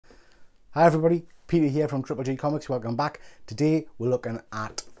Hi everybody, Peter here from Triple G Comics, welcome back. Today we're looking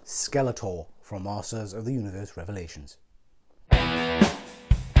at Skeletor from Masters of the Universe Revelations.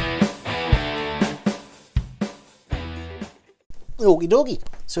 Okie dokie,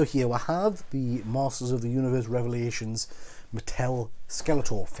 so here we have the Masters of the Universe Revelations Mattel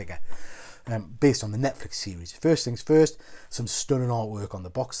Skeletor figure, based on the Netflix series. First things first, some stunning artwork on the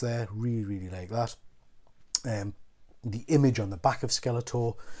box there, really like that. The image on the back of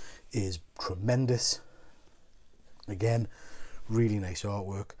Skeletor is tremendous. Again, really nice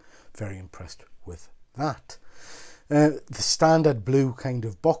artwork, very impressed with that. The standard blue kind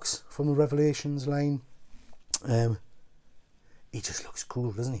of box from the Revelations line. He just looks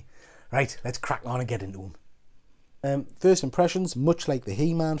cool, doesn't he? Right, let's crack on and get into him. First impressions, much like the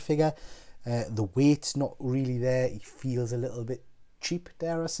He-Man figure, the weight's not really there. He feels a little bit cheap,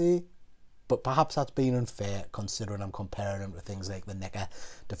 dare I say. But perhaps that's being unfair considering I'm comparing him to things like the NECA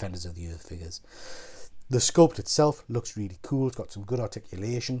Defenders of the Earth figures. The sculpt itself looks really cool. It's got some good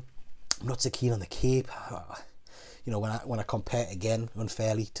articulation. I'm not so keen on the cape. You know, when I compare it again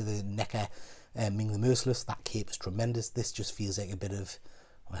unfairly to the NECA Ming the Merciless, that cape is tremendous. This just feels like a bit of,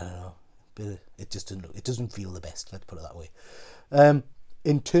 I don't know, it doesn't feel the best. Let's put it that way.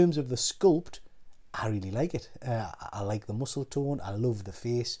 In terms of the sculpt, I really like it. I like the muscle tone. I love the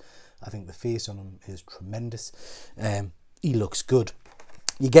face. I think the face on him is tremendous. He looks good.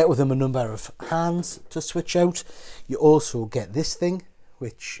 You get with him a number of hands to switch out. You also get this thing,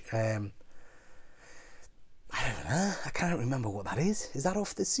 which I don't know. I can't remember what that is. Is that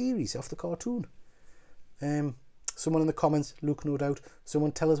off the series, off the cartoon? Someone in the comments, Luke, no doubt.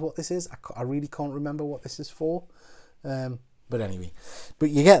 Someone tell us what this is. I really can't remember what this is for. But anyway,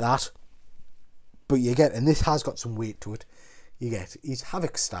 but you get that. But you get, and this has got some weight to it. You get his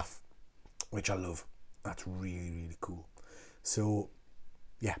Havoc staff, which I love. That's really cool. So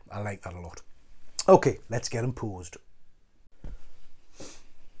yeah, I like that a lot. Okay, let's get him posed.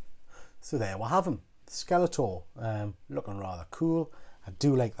 So there we have him, Skeletor, looking rather cool. I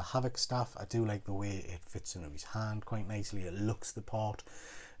do like the Havoc staff. I do like the way it fits into his hand quite nicely. It looks the part.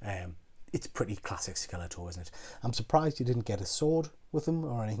 It's pretty classic Skeletor, isn't it? I'm surprised you didn't get a sword with him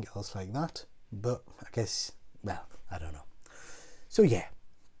or anything else like that. But I guess, well, I don't know. So yeah,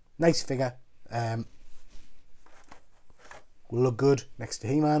 nice figure. Will look good next to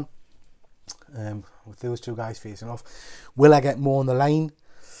He-Man, with those two guys facing off. Will I get more on the line?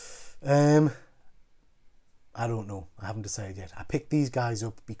 I don't know. I haven't decided yet. I picked these guys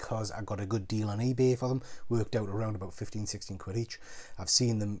up because I got a good deal on eBay for them. Worked out around about 15-16 quid each. I've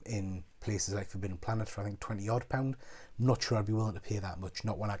seen them in places like Forbidden Planet for I think £20 odd. I'm not sure I'd be willing to pay that much.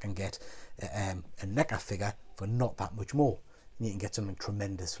 Not when I can get a NECA figure for not that much more. And you can get something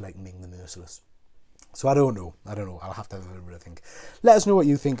tremendous like Ming the Merciless. So I don't know. I'll have to have a little bit of think. Let us know what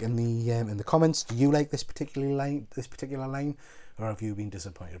you think in the comments. Do you like this particular line, or have you been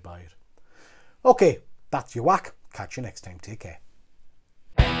disappointed by it? Okay, that's your whack. Catch you next time. Take care.